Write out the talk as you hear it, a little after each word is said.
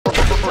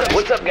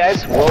What's up,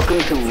 guys? Welcome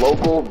to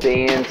local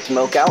band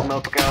Smokeout.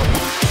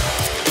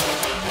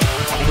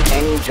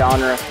 Any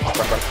genre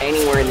from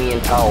anywhere in the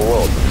entire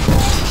world.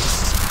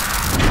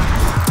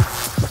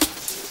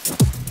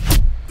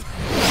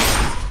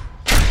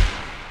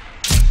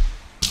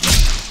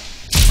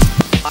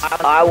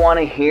 I want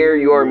to hear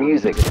your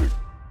music.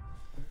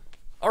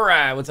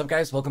 Alright, what's up,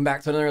 guys? Welcome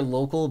back to another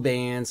local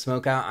band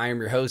Smokeout. I am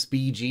your host,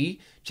 BG.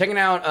 Checking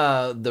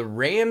out the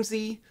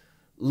Ramsey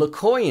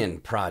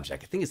Loikkanen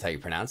project. I think is how you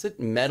pronounce it.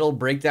 Metal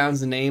Breakdown's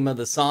the name of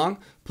the song.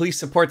 Please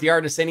support the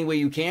artist any way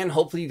you can.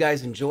 Hopefully you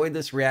guys enjoyed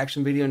this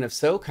reaction video, and if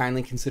so,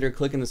 kindly consider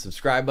clicking the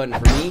subscribe button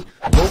for me.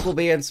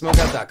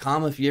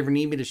 Localbandsmokeout.com if you ever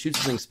need me to shoot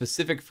something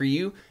specific for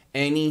you.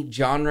 Any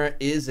genre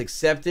is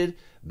accepted.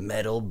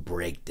 Metal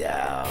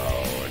Breakdown.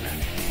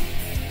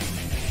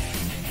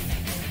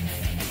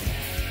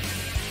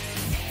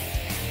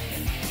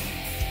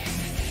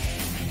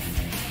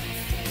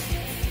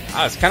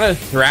 Oh, it's kind of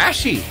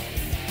thrashy.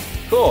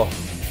 Cool.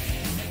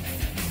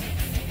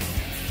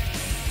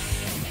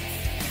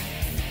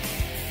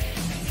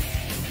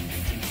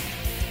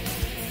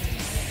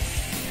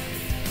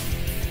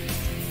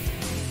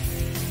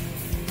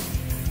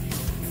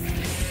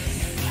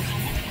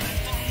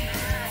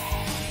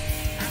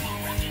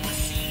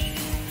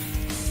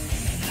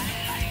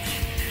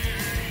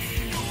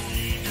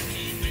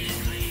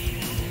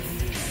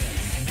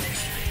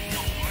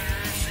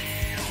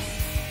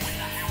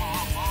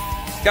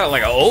 It's got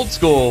like an old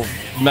school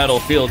metal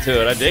feel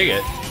to it. I dig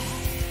it.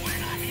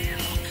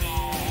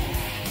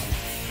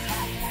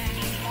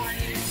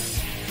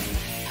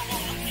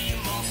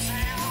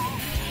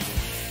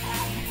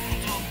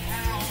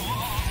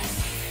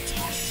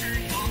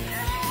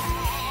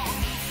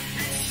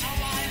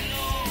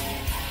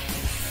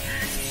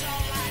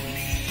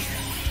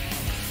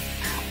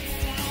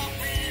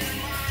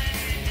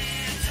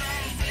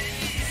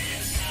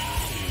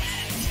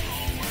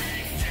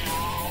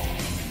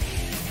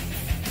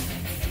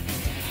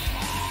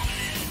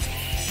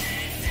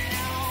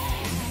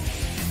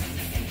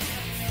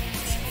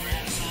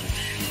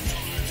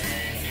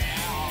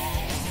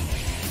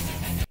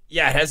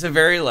 Yeah, it has a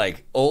very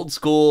like old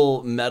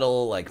school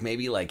metal, like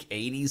maybe like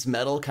 80s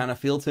metal kind of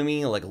feel to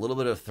me, like a little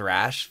bit of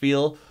thrash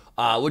feel,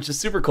 which is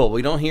super cool.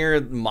 We don't hear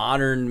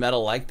modern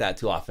metal like that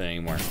too often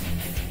anymore.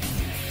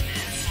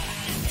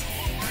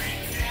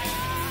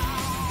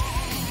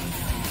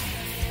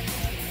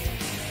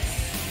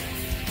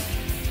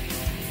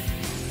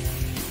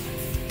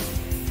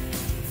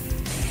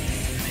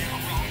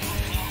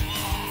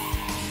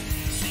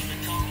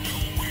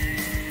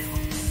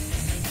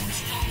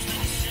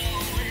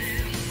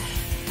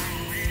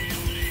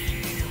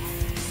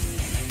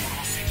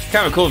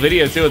 Kind of a cool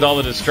video too with all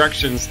the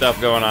destruction stuff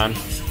going on.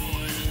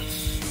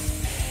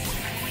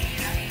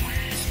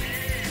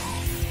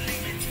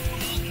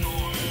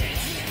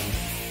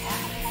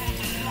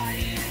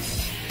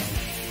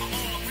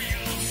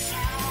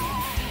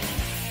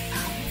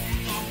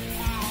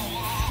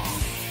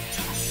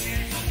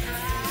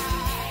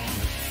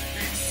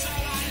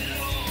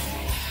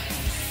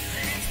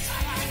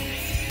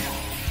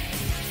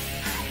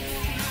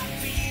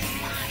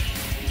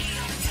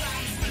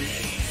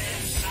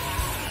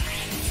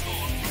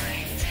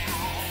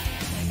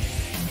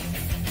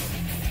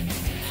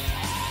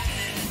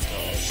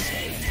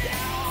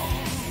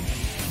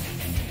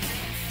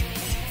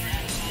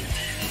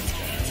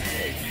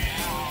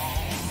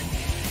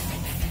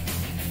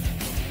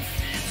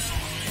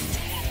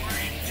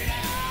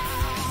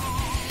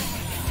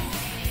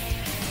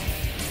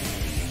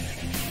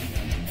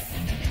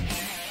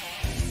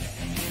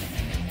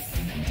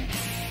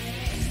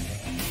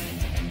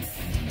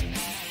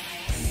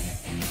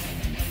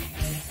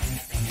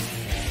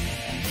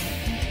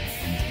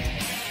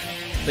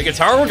 The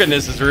guitar work in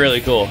this is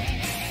really cool.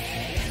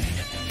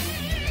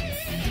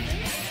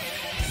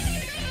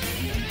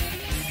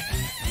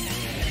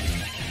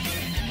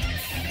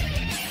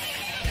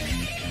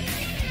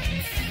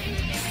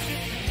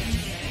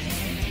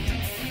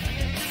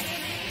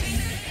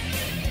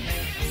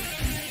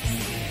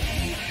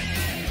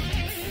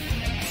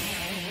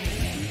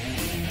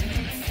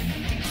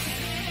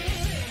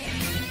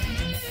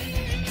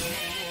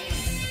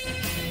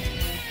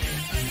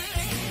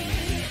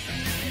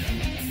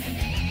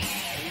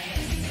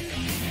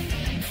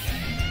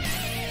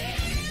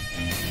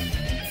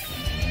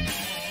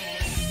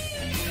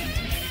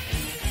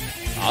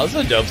 Oh, this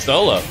is a dope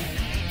solo.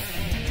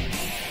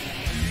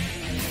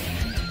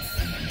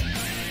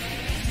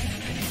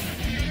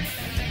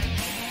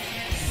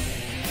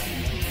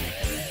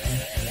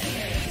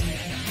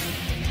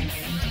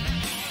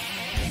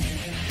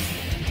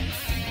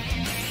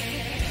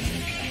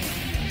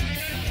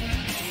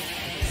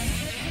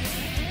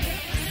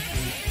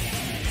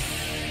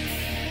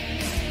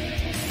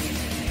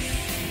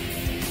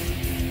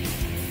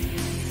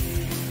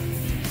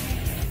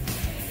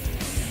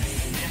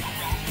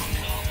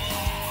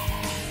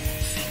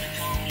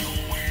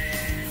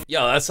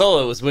 Yo, that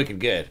solo was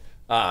wicked good.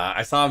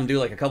 I saw him do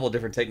like a couple of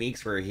different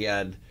techniques where he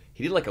had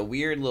he did like a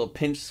weird little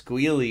pinch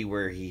squealy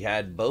where he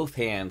had both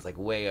hands like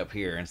way up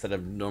here instead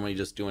of normally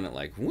just doing it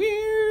like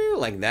woo,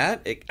 like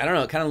that. I don't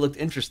know, it kind of looked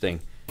interesting.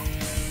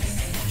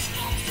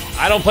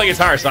 I don't play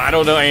guitar, so I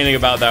don't know anything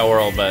about that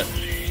world, but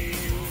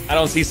I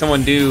don't see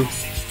someone do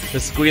the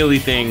squealy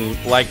thing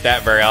like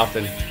that very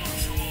often.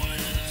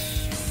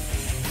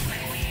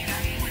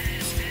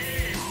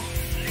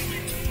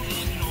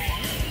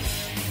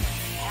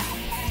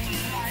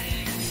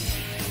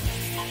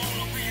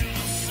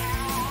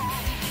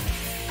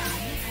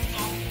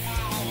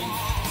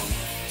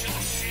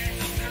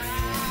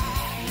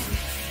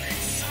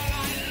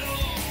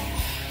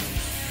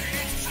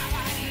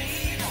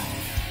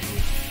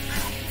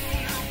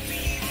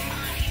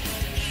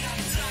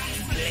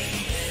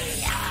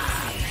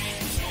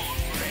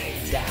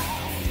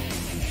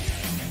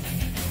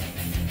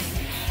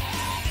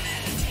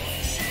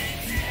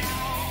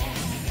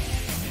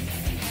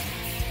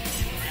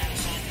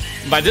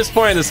 By this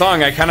point in the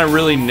song, I kind of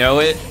really know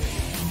it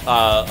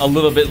a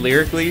little bit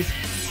lyrically,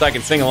 so I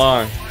can sing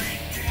along.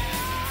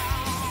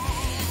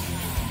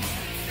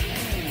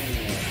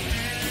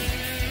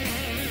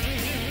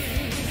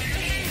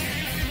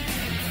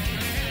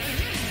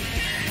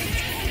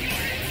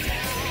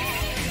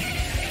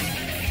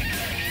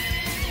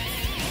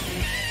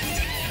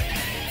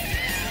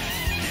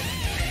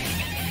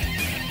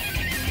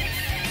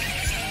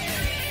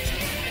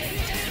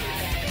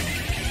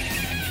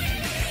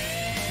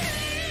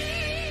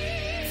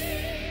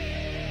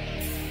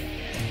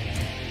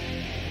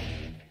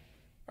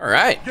 All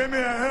right. Give me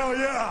a hell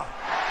yeah.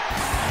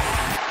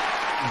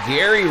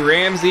 Gary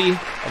Ramsey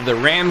of the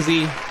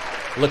Ramsey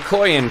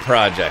Loikkanen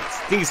Project.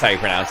 I think that's how you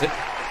pronounce it.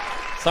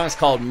 The song's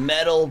called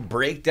Metal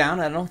Breakdown.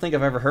 I don't think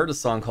I've ever heard a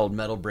song called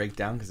Metal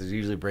Breakdown because there's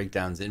usually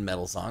breakdowns in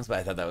metal songs, but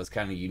I thought that was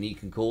kind of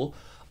unique and cool.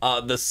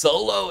 The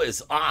solo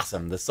is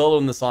awesome. The solo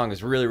in the song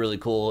is really, really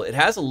cool. It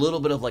has a little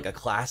bit of like a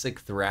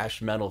classic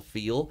thrash metal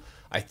feel.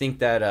 I think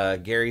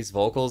that Gary's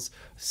vocals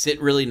sit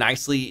really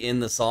nicely in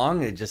the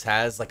song. It just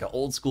has like an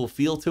old school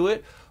feel to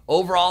it.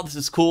 Overall, this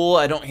is cool.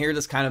 I don't hear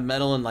this kind of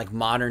metal in like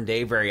modern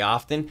day very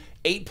often.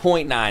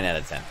 8.9 out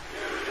of 10.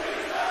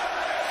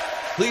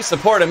 Please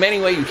support him any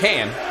way you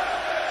can.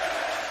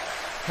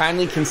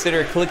 Kindly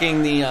consider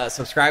clicking the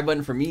subscribe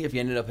button for me if you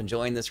ended up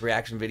enjoying this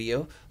reaction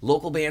video.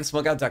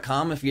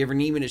 Localbandsmokeout.com if you ever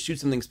need me to shoot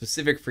something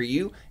specific for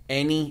you.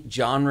 Any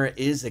genre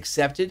is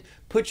accepted.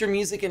 Put your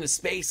music into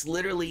space,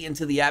 literally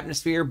into the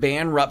atmosphere.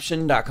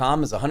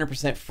 Bandruption.com is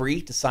 100%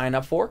 free to sign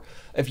up for.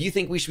 If you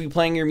think we should be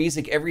playing your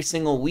music every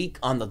single week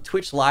on the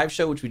Twitch live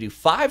show, which we do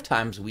 5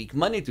 times a week,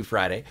 Monday through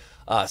Friday,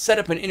 set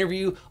up an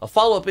interview, a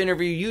follow-up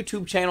interview,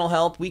 YouTube channel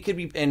help. We could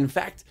be, in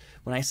fact,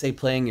 when I say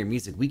playing your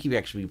music, we could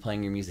actually be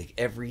playing your music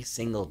every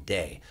single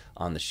day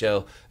on the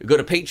show. Go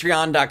to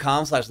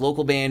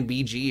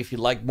patreon.com/localbandbg if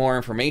you'd like more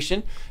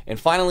information. And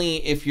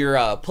finally, if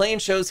you're playing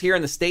shows here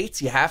in the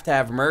States, you have to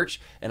have merch,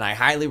 and I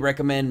highly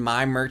recommend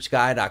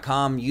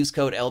mymerchguy.com. Use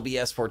code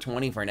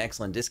LBS420 for an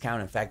excellent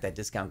discount. In fact, that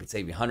discount could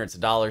save you hundreds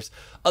of dollars.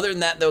 Other than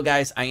that, though,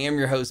 guys, I am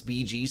your host,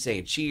 BG,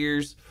 saying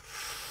cheers,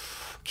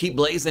 keep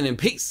blazing, and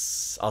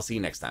peace. I'll see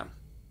you next time.